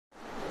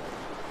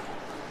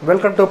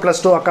Welcome to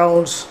Plus 2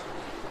 Accounts,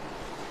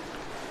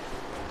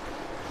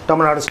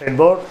 Tamil Nadu State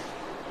Board,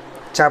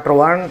 Chapter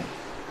 1,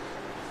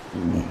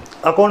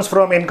 Accounts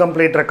from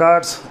Incomplete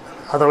Records,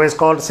 otherwise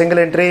called Single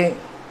Entry.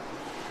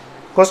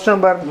 Question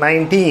number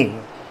 19.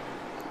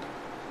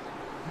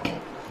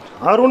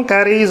 Arun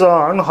carries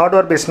on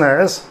hardware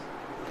business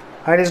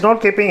and is not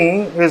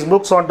keeping his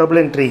books on double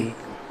entry.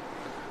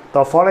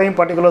 The following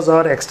particulars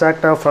are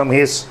extracted from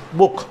his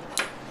book.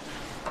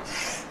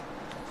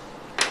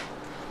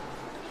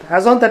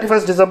 As on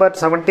 31st December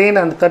 17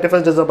 and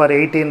 31st December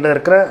 18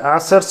 இருக்கிற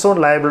assetsம்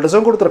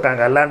liabilitiesம்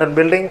கொடுத்துருக்காங்க. Land and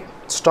building,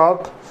 stock,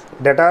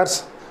 debtors,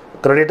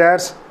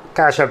 creditors,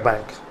 cash at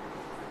bank.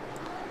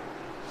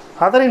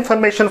 Other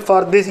information for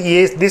this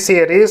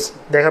year is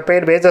they have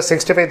paid wages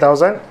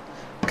 65,000.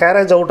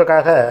 Carriage out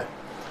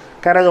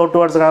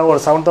towardsக்காக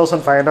ஒரு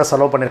 7,500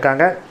 செலவு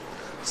பண்ணியிருக்காங்க.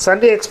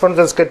 Sunday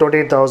expensesக்கு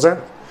 28,000.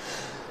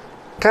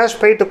 Cash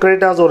paid to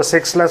creditors ஒரு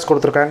 6 lakhs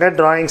கொடுத்துருக்காங்க.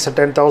 Drawings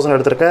 10,000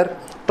 எடுத்திருக்கார்.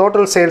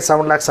 Total sales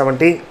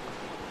 7,70,000.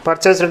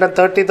 Purchase return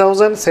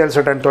 30,000. Sales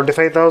return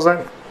 25,000.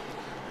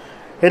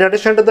 In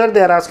addition to that,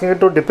 they are asking you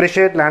to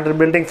depreciate land and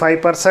building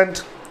 5%.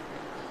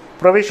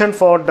 Provision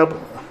for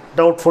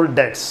doubtful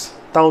debts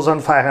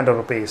 1,500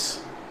 rupees.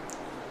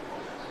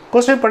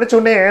 Question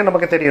படித்தோடனே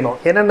நமக்கு தெரியணும்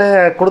என்னென்ன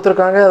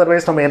கொடுத்துருக்காங்க,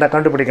 otherwise நம்ம என்ன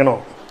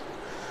கண்டுபிடிக்கணும்.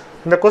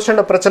 இந்த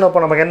கொஸ்டினோட பிரச்சனை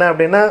இப்போ நமக்கு என்ன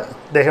அப்படின்னா,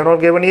 they have not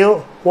given you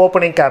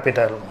opening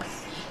capital.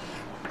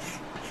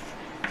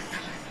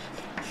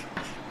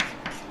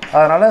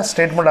 அதனால்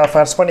ஸ்டேட்மெண்ட் ஆஃப்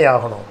அஃபேர்ஸ் பண்ணி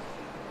ஆகணும்.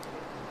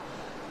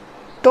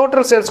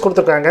 டோட்டல் சேல்ஸ்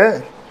கொடுத்துருக்காங்க,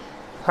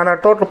 ஆனால்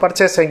டோட்டல்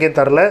பர்ச்சேஸ் எங்கேயும்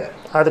தரல.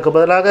 அதுக்கு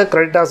பதிலாக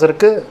கிரெடிட்டார்ஸ்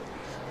இருக்குது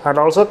அண்ட்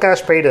ஆல்சோ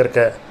கேஷ் பெய்டு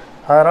இருக்குது.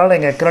 அதனால்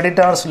நீங்கள்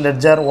கிரெடிட்டார்ஸ்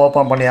லெட்ஜர்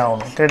ஓப்பன் பண்ணி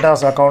ஆகணும்,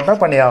 கிரெடிட்டார்ஸ் அக்கௌண்ட்டை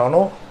பண்ணி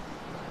ஆகணும்.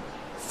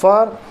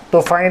 For to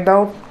find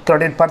out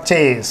credit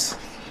purchase,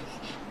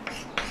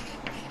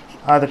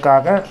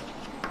 அதுக்காக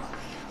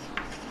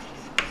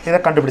இதை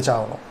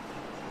கண்டுபிடிச்சாகணும்.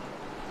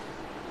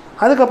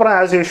 அதுக்கப்புறம்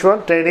ஆஸ்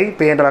யூஷுவல் ட்ரேடிங்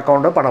P&L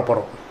அக்கௌண்ட்டை பண்ண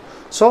போகிறோம்.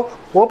 So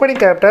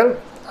opening capital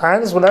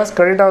as well as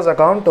creditors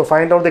account to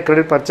find out the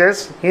credit purchase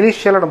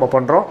இனிஷியலாக நம்ம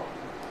பண்ணுறோம்.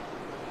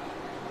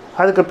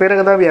 அதுக்கு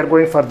பிறகு தான் we are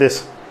going for this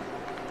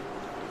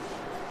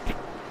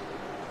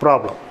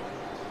problem.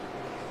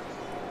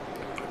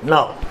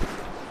 Now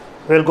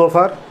we will go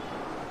for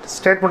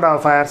statement of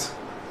affairs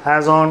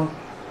as on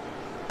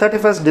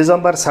 31st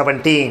December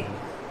 17.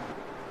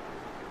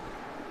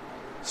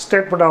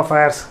 Statement of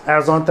affairs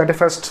as on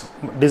 31st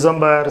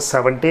December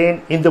 17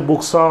 in the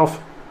books of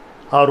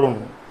Arun.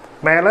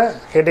 மேலே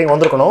heading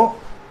வந்திருக்கணும்,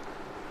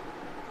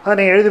 அதை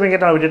நீங்கள் எழுதுவீங்க.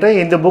 நான் விட்டுட்டேன்.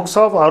 இந்த books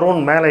of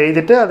Arun மேலே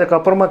எழுதிட்டு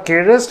அதுக்கப்புறமா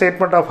கீழே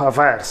statement of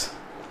affairs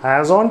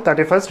as on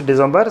 31st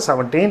December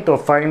 17 to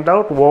find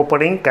out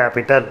opening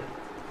capital.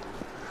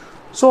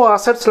 So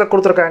அசட்ஸில்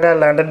கொடுத்துருக்காங்க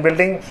லேண்ட் அண்ட்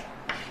பில்டிங்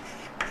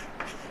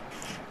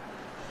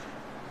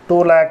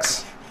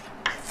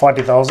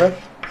 2,40,000.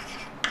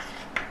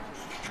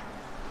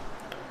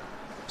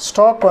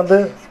 ஸ்டாக் வந்து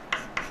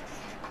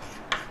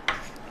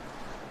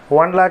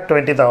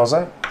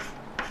 1,20,000.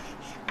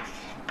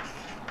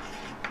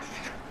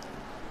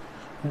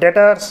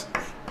 Debtors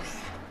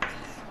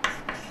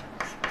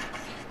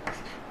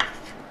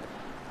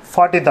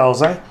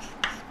 40,000.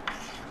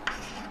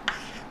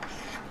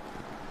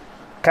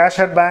 Cash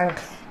at bank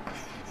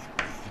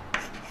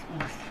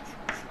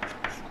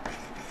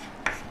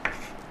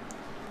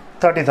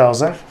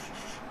 30,000.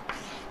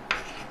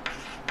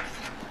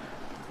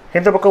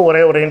 இந்த பக்கம்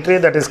ஒரே ஒரு entry,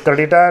 that is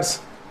creditors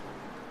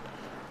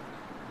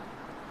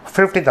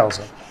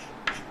 50,000.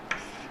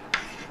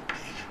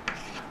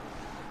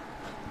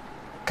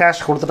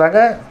 Cash கொடுத்துட்டாங்க.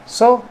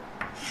 So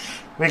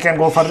we can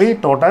go for the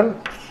total.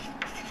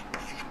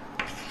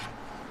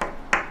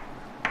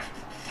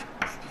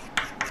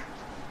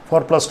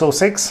 Four plus 2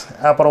 6,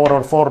 அப்புறம் ஒரு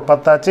 4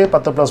 10 ஆச்சு.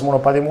 10 + 3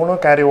 13,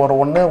 கேரி ஒரு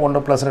 1 1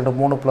 + 2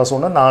 3 +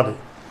 1 4.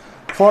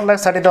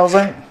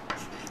 4,30,000.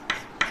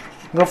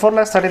 இங்கே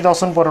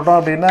 4,30,000 போட்டோம்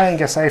அப்படின்னா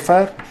இங்கே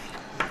சைஃபர்,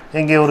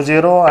 இங்கே ஒரு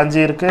 0 5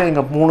 இருக்குது,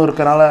 இங்கே 3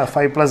 இருக்கிறனால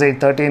 5 + 8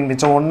 13,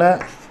 மிச்சம் 1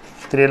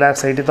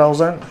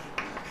 3,80,000.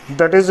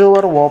 That is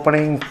your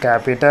opening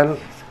capital,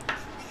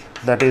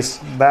 that is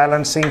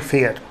balancing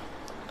figure.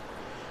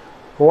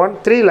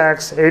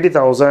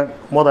 3,80,000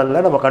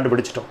 முதல்ல நம்ம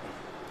கண்டுபிடிச்சிட்டோம்.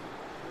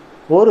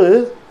 ஒரு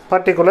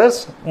பர்டிகுலர்ஸ்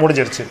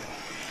முடிஞ்சிருச்சு,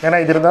 ஏன்னா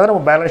இது இருந்தால்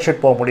நம்ம பேலன்ஸ்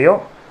ஷீட் போக முடியும்.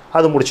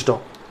 அது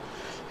முடிச்சிட்டோம்.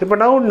 இப்போ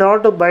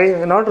not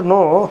to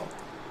know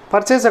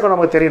purchase account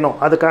நமக்கு தெரியணும்.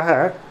 அதுக்காக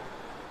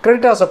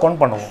கிரெடிட்டார்ஸ்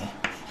அக்கௌண்ட் பண்ணுவோம்.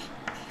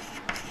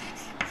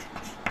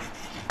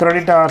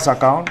 Creditors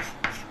account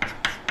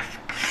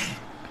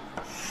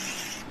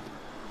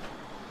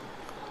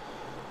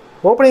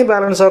opening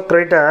balance of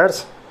creditors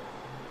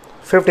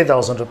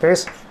 50,000 rupees.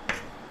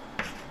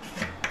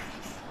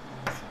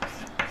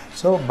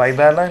 So by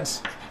balance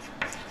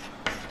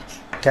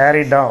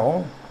carry down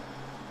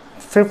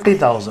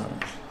 50,000.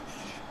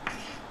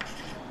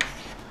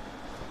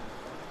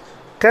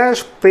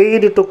 Cash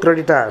paid to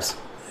creditors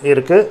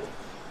இருக்கு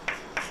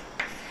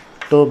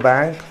to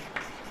bank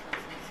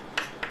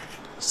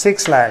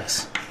 6 lakhs.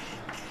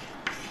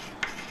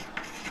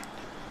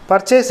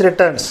 Purchase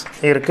returns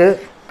இருக்கு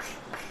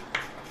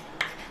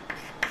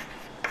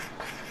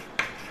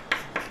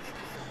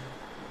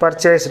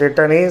purchase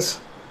return is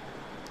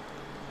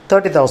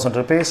 30,000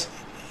 rupees.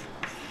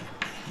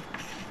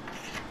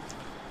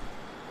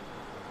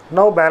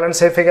 Now balance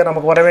sheet figure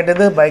நமக்கு வர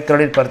வேண்டியது by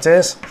credit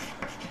purchase.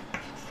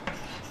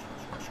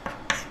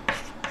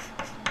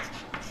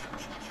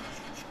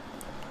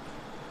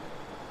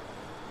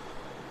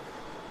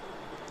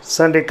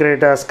 Sundry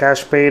creditors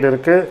cash paid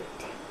இருக்கு.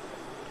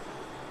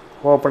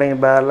 Opening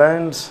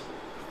balance,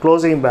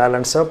 closing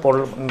balance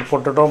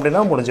போட்டுட்டோம்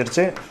அப்படின்னா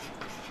முடிஞ்சிருச்சு.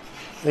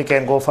 We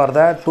can go for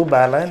that to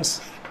balance.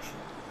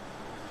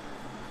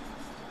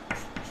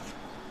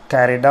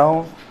 Carry down.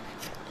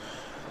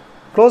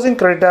 Closing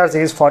creditors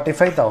is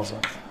 45,000.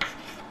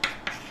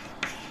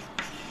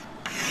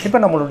 இப்போ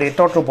நம்மளுடைய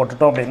total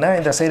போட்டுட்டோம் அப்படின்னா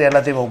இந்த சைடு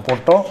எல்லாத்தையும்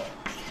போட்டோம்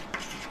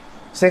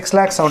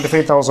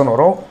 6,75,000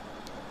 வரும்.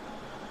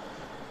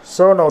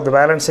 So now the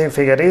balancing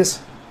figure is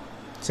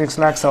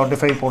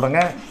 6,75,000 போடுங்க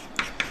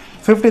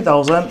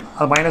 50,000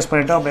 அது மைனஸ்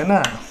பண்ணிட்டோம் அப்படின்னா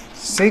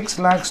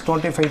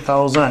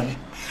 6,25,000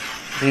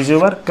 is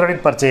your credit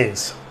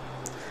purchase.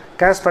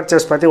 Cash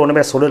purchase பற்றி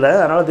ஒன்றுமே சொல்லலை,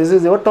 அதனால் this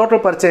is your total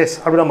purchase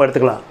அப்படி நம்ம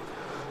எடுத்துக்கலாம்.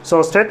 ஸோ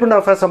ஸ்டேட்மெண்ட்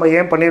ஆஃப் ஃபேர்ஸ் நம்ம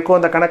ஏன் பண்ணியிருக்கோம்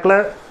இந்த கணக்கில்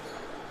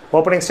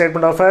opening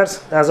statement of fares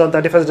as on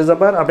 31st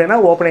December அப்படின்னா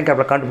ஓப்பனிங்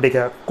கேப்பில் கண்டுபிடிக்க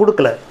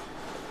கொடுக்கல.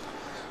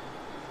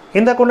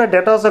 இந்த அக்கௌண்ட்டில்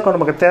டேட்டாஸ் அக்கௌண்ட்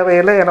நமக்கு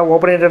தேவையில்லை, ஏன்னா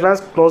ஓப்பனிங்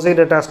டேட்டாஸ் க்ளோசிங்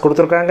டேட்டாஸ்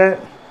கொடுத்துருக்காங்க,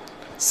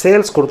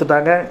 சேல்ஸ்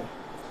கொடுத்துட்டாங்க.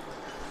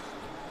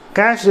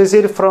 கேஷ்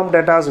ரிசீவ் ஃப்ரம்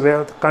டேட்டாஸ்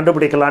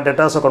கண்டுபிடிக்கலாம்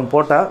டேட்டாஸ் அக்கௌண்ட்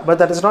போட்டால், but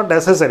that is not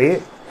necessary,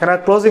 ஏன்னா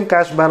க்ளோசிங்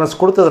கேஷ் பேலன்ஸ்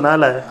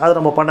கொடுத்ததுனால அது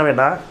நம்ம பண்ண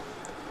வேண்டாம்.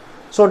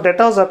 ஸோ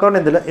டேட்டாஸ் அக்கௌண்ட்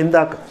இந்த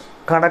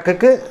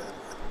கணக்குக்கு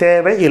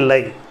தேவை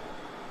இல்லை.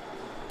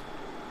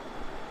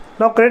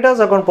 நான்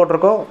கிரெடிட்டர்ஸ் அக்கௌண்ட்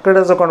போட்டிருக்கோம்,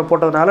 கிரெடிட்டர்ஸ் அக்கௌண்ட்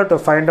போட்டதுனால to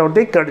find out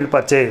the credit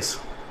purchase.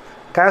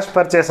 Cash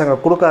purchase அங்கே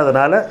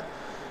கொடுக்காதனால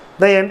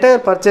த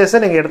என்டையர் பர்ச்சேஸை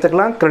நீங்கள்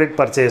எடுத்துக்கலாம் credit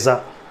பர்ச்சேஸாக.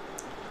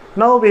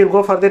 Now we will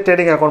go for the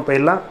trading account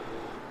போயிடலாம்.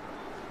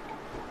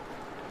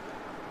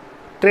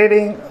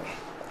 Trading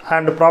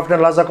and profit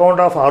and loss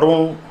account of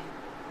Arun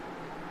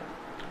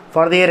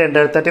for the year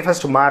ended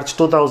 31st March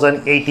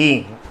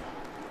 2018.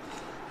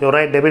 You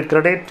write debit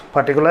credit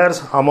particulars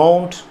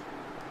amount.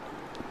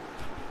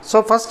 So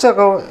first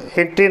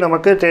entry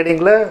நமக்கு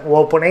ட்ரேடிங்கில்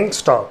opening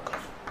stock.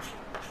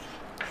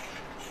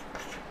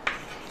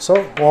 So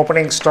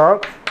opening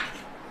stock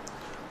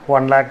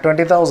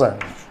 1,20,000.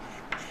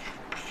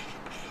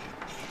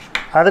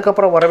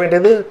 அதுக்கப்புறம் வர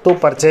வேண்டியது to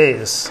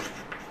purchase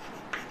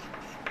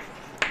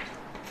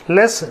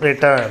less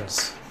returns,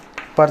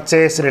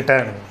 purchase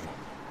return.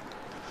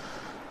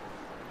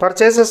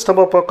 Purchases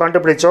நம்ம இப்போ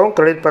கண்டுபிடிச்சோம்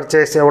credit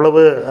purchase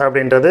எவ்வளவு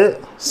அப்படின்றது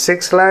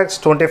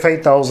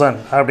 6,25,000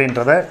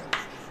 அப்படின்றத.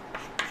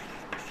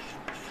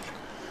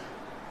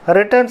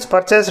 ரிட்டர்ன்ஸ்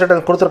பர்ச்சேஸ்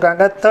ரிட்டர்ன்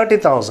கொடுத்துருக்காங்க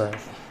 30,000.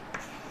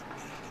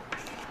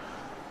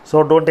 ஸோ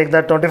டோன்ட் டேக்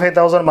தட்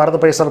 25,000 மறந்து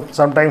போய்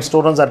sometimes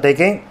students are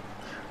taking.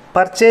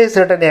 Purchase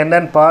return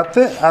என்னன்னு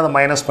பார்த்து அதை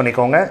மைனஸ்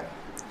பண்ணிக்கோங்க.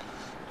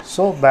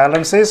 ஸோ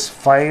பேலன்ஸ் இஸ்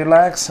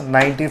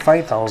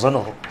 5,95,000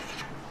 வரும்.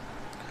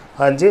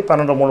 5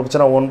 12 3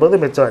 மிச்சம்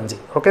 9 மிச்சம் 5.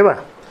 ஓகேவா?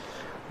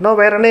 இன்னும்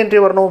வேறு என்ன என்ட்ரி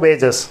வரணும்?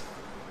 வேஜஸ்.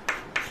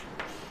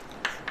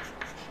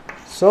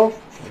 ஸோ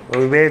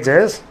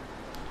வேஜஸ்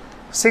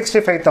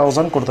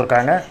 65,000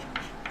 கொடுத்துருக்காங்க.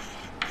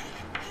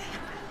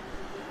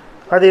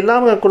 அது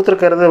இல்லாமல்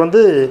கொடுத்துருக்கிறது வந்து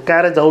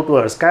கேரேஜ்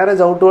அவுட்வேர்ட்ஸ்.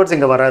 கேரேஜ் அவுட்வேர்ட்ஸ்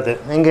இங்கே வராது.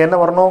 இங்கே என்ன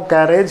வரணும்?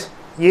 கேரேஜ்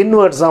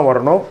இன்வேர்ட்ஸ் தான்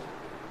வரணும்.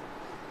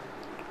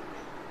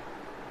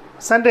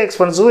 சண்டே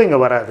எக்ஸ்பென்ஸும் இங்கே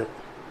வராது.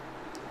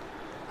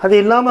 அது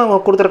இல்லாமல் அவங்க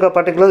கொடுத்துருக்க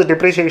பர்டிகுலர்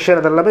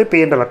டிப்ரிஷியேஷன் அதெல்லாமே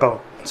P&L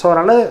அக்கௌண்ட். ஸோ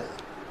அதனால்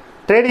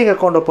ட்ரேடிங்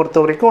அக்கௌண்ட்டை பொறுத்த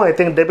வரைக்கும் ஐ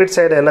திங்க் டெபிட்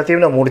சைடு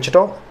எல்லாத்தையும் நம்ம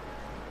முடிச்சிட்டோம்.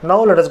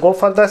 Now let us go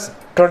for the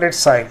credit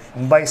side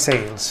by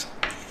sales.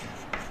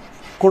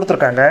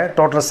 கொடுத்துருக்காங்க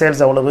டோட்டல்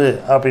சேல்ஸ் எவ்வளவு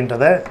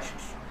அப்படின்றத.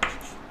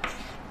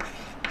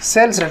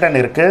 சேல்ஸ் ரிட்டர்ன்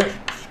இருக்குது.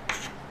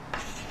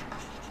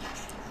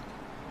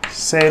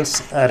 சேல்ஸ்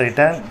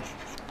ரிட்டர்ன்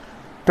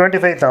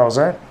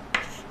 25,000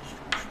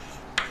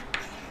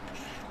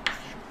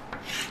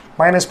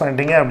 மைனஸ்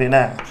பண்ணிட்டீங்க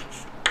அப்படின்னா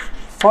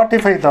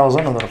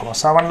 45,000 வந்துருக்கும்.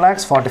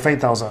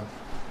 7,45,000.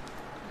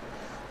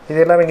 இது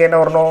எல்லாம் இங்கே என்ன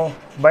வரணும்?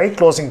 By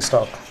closing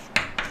stock.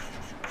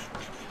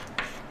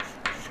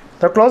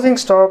 The closing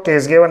stock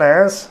is given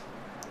as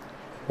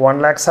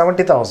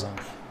 1,70,000.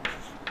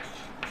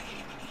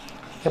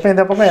 இப்போ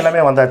இந்த பக்கம்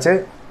எல்லாமே வந்தாச்சு.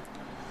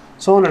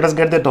 So let us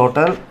get the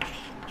total.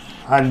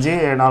 5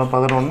 4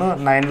 11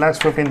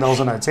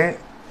 9,15,000 ஆச்சு.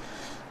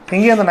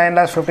 இங்கே அந்த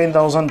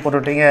 9,15,000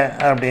 போட்டுட்டீங்க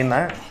அப்படின்னா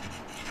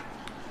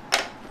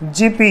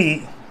ஜிபி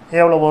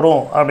எவ்வளோ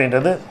வரும்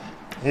அப்படின்றது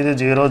இது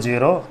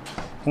 0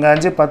 இங்கே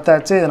 5 10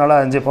 ஆச்சு. இதனால்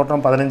 5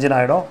 போட்டோம் 15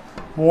 ஆகிடும்.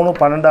 3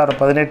 12 6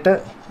 18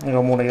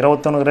 இங்கே 3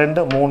 21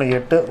 2 3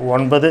 8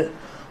 9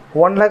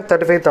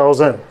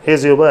 1,35,000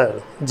 இஸ் யுவர்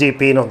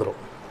ஜிபின்னு வந்துடும்.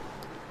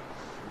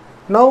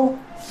 நவ்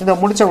இதை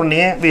முடித்த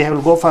உடனே we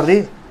will go for the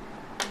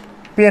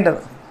P&L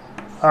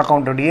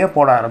அக்கௌண்ட்டுடைய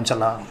போட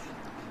ஆரம்பிச்சிடலாம்.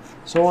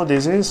 So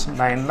this is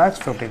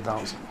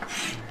 9,50,000.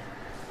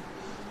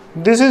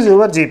 This is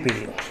your GP.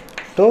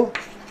 To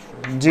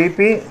GP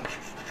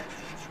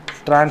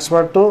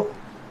transfer to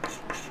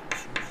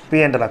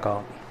P&L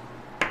account.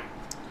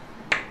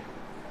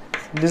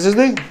 This is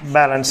the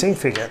balancing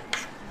figure.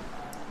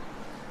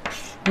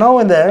 Now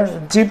in the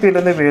GP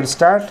we will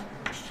start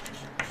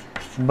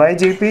by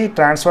GP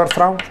transfer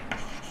from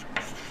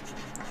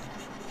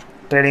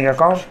trading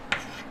account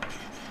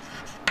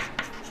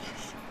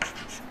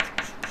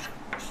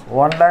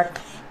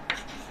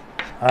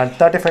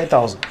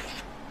 1,35,000.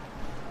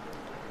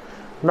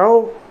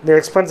 Now the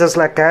expenses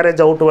like carriage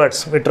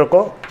outwards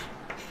vitroko,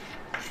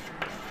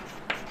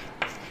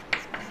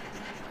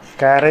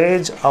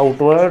 carriage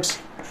outwards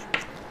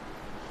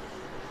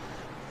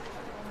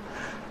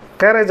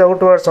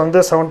on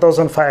this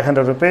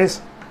 7,500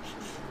 rupees.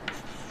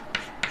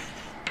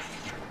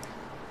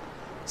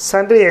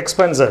 Sundry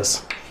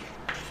expenses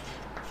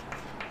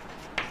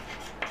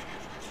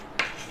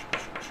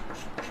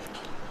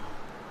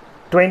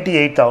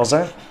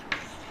 28,000.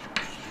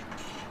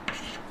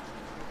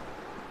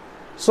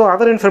 So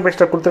other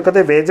information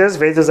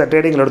wages at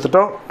trading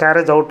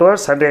carriage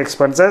outwards, sundry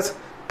expenses,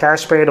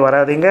 cash paid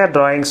varadinga,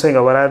 drawings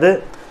inga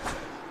varadu.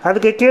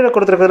 அதுக்கு கீழே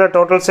கொடுத்திருக்கிற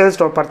total sales,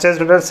 purchase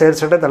return, sales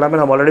return எல்லாமே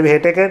நம்ம already we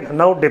have taken.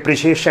 Now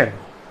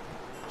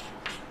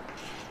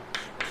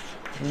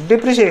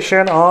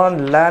depreciation on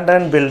land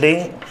and building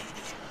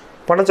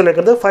பண்ண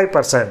சொல்லிருக்கிறது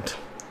 5%.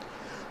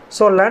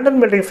 So land and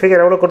building figure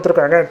எவ்வளவு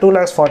கொடுத்திருக்காங்க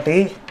 2,40,000,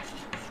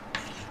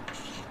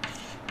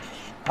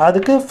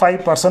 அதுக்கு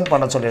 5%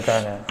 பண்ண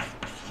சொல்லிருக்காங்க.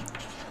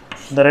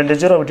 இந்த ரெண்டு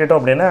ஜீரோ விட்டுட்டோம்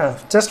அப்படின்னா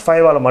just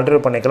 5 ஆல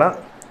மல்டிப்ளை பண்ணிக்கலாம்.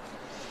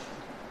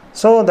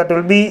 So that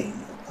will be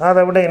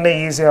அதை விட என்ன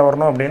ஈஸியாக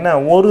வரணும் அப்படின்னா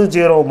ஒரு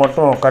ஜீரோ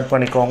மட்டும் கட்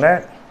பண்ணிக்கோங்க.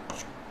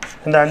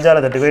 இந்த 5ஆல்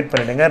அதை டிவைட்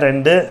பண்ணிவிடுங்க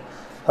 2.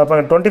 அப்போ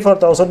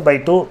 24,000 by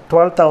 2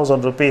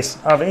 12,000 rupees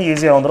அப்படின்னு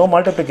ஈஸியாக வந்துடும்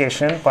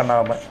மல்டிப்ளிகேஷன்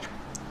பண்ணாமல்.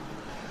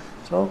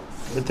 ஸோ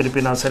இது திருப்பி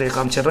நான் சரியாக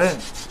காமிச்சிடுறேன்.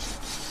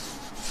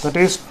 That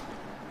is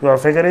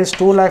your figure is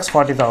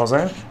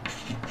 2,40,000.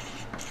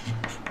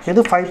 இது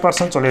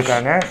 5%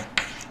 சொல்லியிருக்காங்க.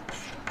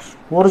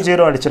 ஒரு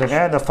ஜீரோ அடிச்சிருங்க,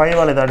 இந்த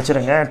 5ஆல் இதை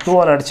அடிச்சிருங்க,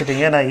 2ஆல்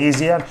அடிச்சிட்டிங்க, நான்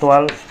ஈஸியாக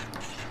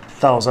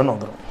 12,000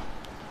 வந்துடும்.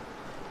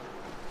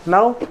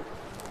 Now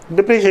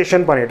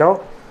depreciation பண்ணிட்டோம்.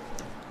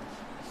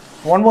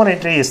 One more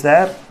entry is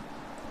there.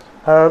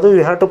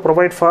 You have to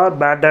provide for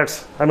bad debts,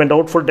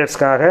 doubtful debts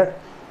காக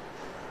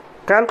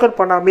calculate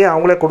பண்ணாமே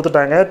அவங்களே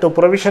கொடுத்துட்டாங்க. To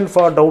provision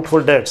for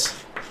doubtful debts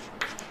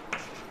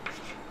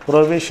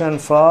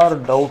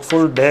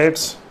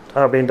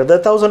அப்படின்றது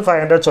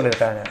 1,500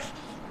 சொல்லியிருக்காங்க.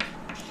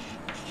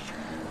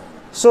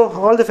 So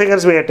all the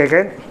figures we have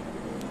taken.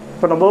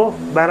 இப்போ நம்ம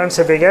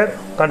பேலன்ஸ் ஃபிகர்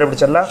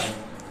கண்டுபிடிச்சிடலாம்.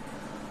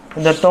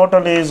 The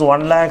total is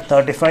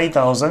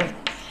 1,35,000.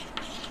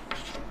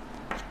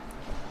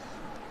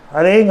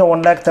 அதே இங்கே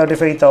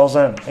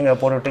 1,35,000 இங்கே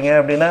போட்டுவிட்டீங்க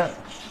அப்படின்னா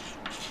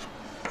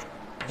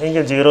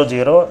இங்கே 0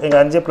 0, இங்கே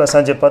 5 +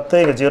 5 10,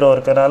 இங்கே 0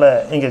 இருக்கிறனால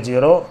இங்கே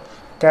 0,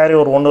 கேரி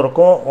ஒரு 1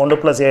 இருக்கும். 1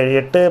 + 7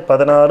 8,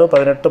 16 18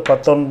 19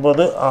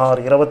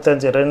 6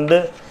 25 2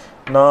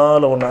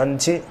 4 1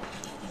 5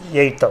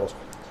 8,000.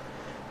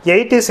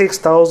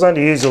 86,000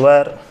 is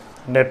your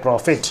net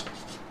profit,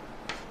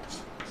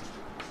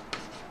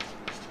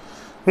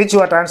 which you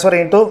are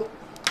transferring to,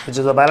 which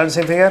is the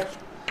balancing figure,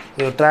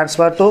 you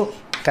transfer to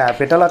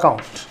capital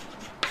account.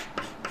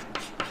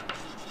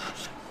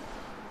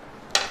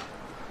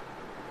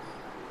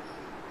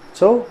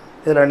 So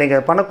இதில்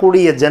நீங்கள்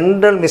பண்ணக்கூடிய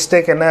ஜென்ரல்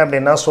மிஸ்டேக் என்ன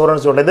அப்படின்னா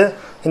ஸ்டூடெண்ட்ஸ் சொல்லுது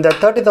இந்த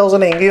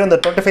 30,000 எங்கேயும் இந்த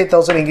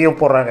 25,000 எங்கேயும்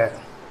போடுறாங்க.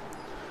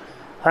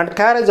 And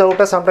garage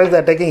அவுட்டை sometimes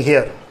they are taking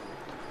here.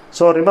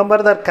 So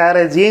remember that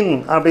garage இன்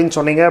அப்படின்னு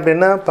சொன்னீங்க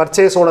அப்படின்னா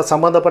பர்ச்சேஸோட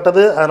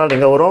சம்மந்தப்பட்டது, அதனால்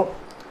இங்கே வரும்.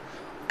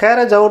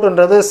 கேரேஜ்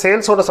அவுட்ன்றது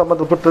சேல்ஸோட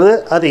சம்மந்தப்பட்டது,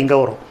 அது இங்கே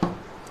வரும்.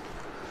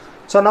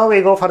 So now we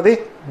go for the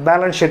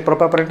balance sheet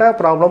prepare பண்ணிட்டா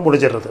problem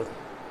முடிஞ்சிடுறது.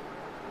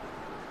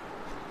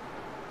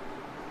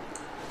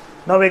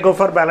 Now we go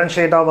for balance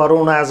sheet of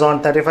Arun as on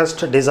 31st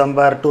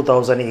December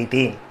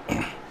 2018.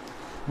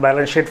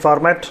 Balance sheet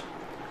format.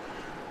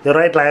 You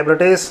write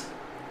liabilities,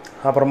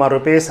 அப்புறமா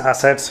rupees,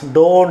 assets.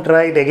 Don't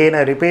write again,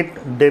 I repeat,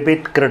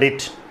 debit, credit.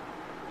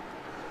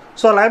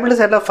 So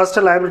liabilities at the first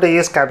liability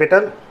is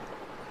capital.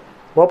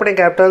 Opening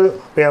capital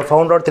we have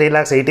found out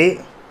 3,80,000.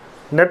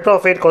 Net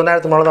profit கொஞ்ச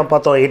நேரத்துக்கு முன்னாடி தான்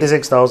பார்த்தோம்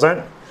 86,000.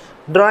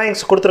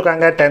 Drawings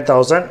கொடுத்துருக்காங்க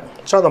 10,000.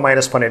 So அதை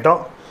minus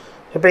பண்ணிட்டோம்.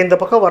 இப்போ இந்த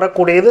பக்கம்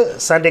வரக்கூடியது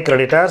Sunday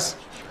creditors.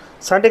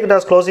 Sunday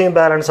creditors closing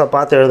பேலன்ஸை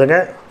பார்த்து எழுதுங்க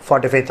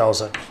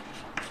 45,000.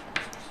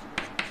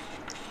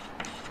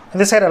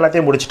 இந்த சைடு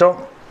எல்லாத்தையும் முடிச்சிட்டோம்.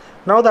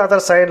 Now the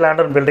other side, land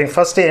and building.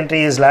 First entry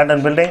is land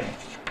and building.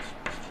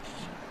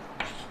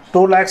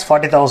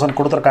 2,40,000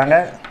 கொடுத்துருக்காங்க.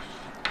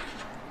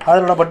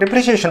 அதில் நம்ம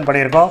depreciation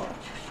பண்ணியிருக்கோம்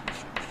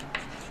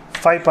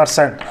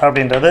 5%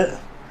 அப்படின்றது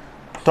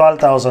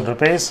 12,000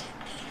 rupees.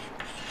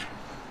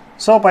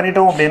 ஸோ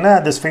பண்ணிட்டோம் அப்படின்னா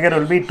this figure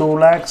will be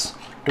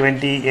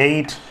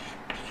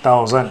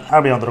 2,28,000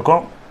 அப்படி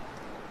வந்திருக்கும்.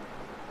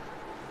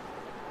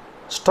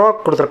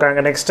 ஸ்டாக் கொடுத்துருக்காங்க.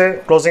 Next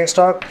closing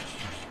stock.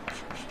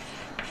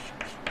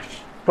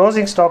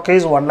 Closing stock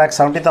is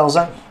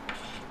 1,70,000.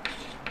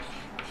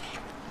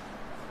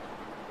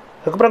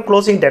 அதுக்கப்புறம்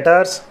க்ளோசிங்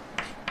டெட்டார்ஸ்.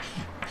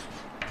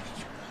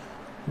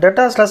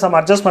 டெட்டார்ஸில் சம்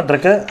அட்ஜஸ்ட்மெண்ட்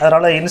இருக்குது,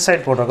 அதனால்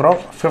இன்சைட் போட்டுக்கிறோம்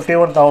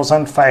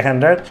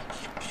 51,500.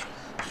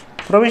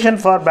 Provision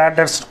for bad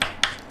debts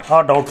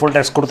R doubtful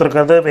debts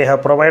கொடுத்துருக்கிறது we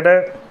have provided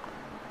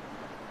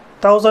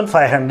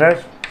 1,500.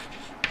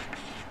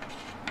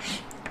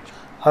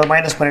 அதை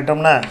மைனஸ்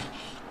பண்ணிட்டோம்னா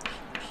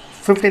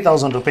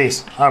 50,000 rupees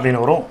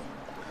அப்படின்னு வரும்.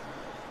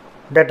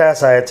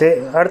 டேட்டாஸ் ஆயிடுச்சு.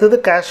 அடுத்தது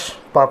கேஷ்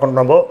பார்க்கணும்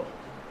நம்ம.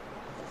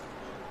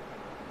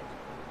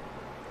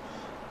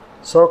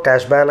 So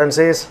cash balance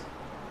is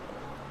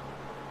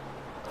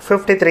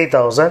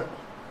 53,000.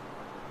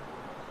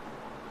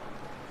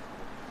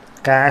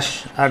 Cash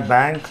at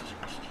bank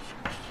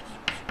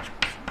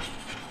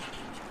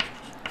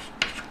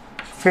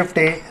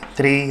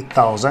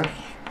 53,000.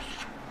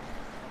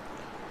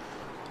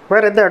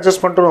 வேறு எந்த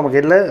அட்ஜஸ்ட்மெண்ட்டும் நமக்கு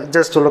இல்லை.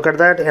 Just look at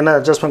that. என்ன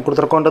அட்ஜஸ்ட்மெண்ட்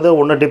கொடுத்துருக்கோன்றது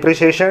ஒன்று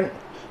டிப்ரிசியேஷன்,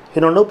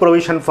 இன்னொன்று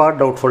ப்ரொவிஷன் ஃபார்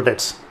டவுட்ஃபுல்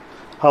டெட்ஸ்.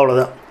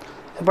 அவ்வளோதான்.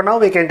 இப்போ now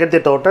we can get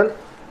the total.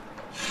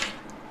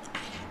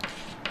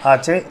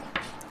 ஆச்சு.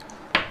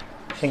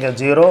 இங்கே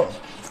 0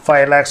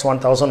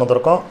 5,01,000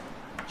 வந்துருக்கோம்.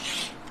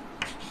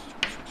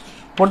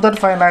 put that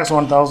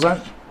 5,01,000.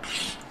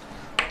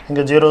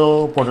 இங்கே 0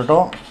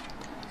 போட்டுட்டோம்.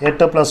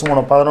 8 +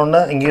 3 11.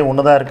 இங்கேயும்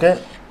ஒன்று தான் இருக்குது.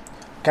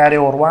 கேரி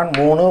ஓவர் 1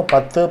 3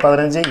 10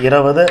 15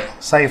 20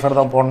 சைஃபர்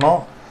தான் போடணும்.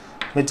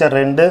 மிச்சம்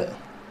 2.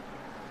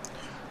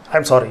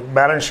 I'm sorry,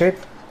 balance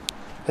sheet.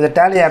 இது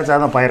டேலி ஆகிடுச்சா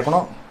தான்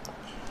போயிருக்கணும்.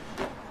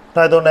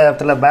 நான் இது ஒன்று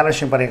இடத்துல பேலன்ஸ்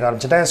ஷீட் பண்ணி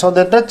காமிச்சிட்டேன். So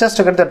that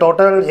just get the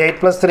total 8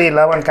 + 3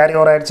 11 carry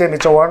over ஆகிடுச்சு.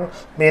 மிச்சம் 1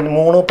 மீன்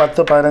 3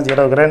 10 15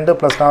 22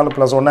 + 4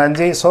 + 1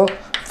 5. So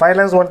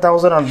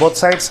 5,01,000 on both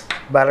sides.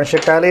 Balance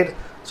sheet tallied.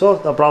 So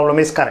the problem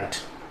is correct.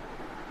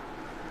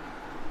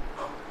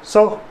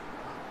 So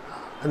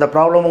இந்த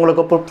ப்ராப்ளம்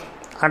உங்களுக்கு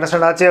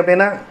அண்டர்ஸ்டாண்ட் ஆச்சு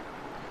அப்படின்னா,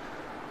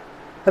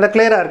 இல்லை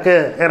கிளியராக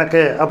இருக்குது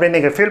எனக்கு அப்படின்னு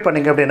நீங்கள் ஃபீல்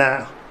பண்ணிங்க அப்படின்னா,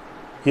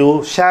 you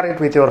share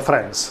it with your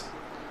friends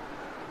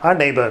and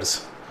neighbours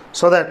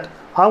so that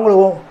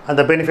அவங்களும்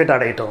அந்த பெனிஃபிட்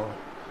அடையட்டும்.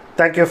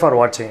 தேங்க்யூ ஃபார்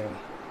வாட்சிங்.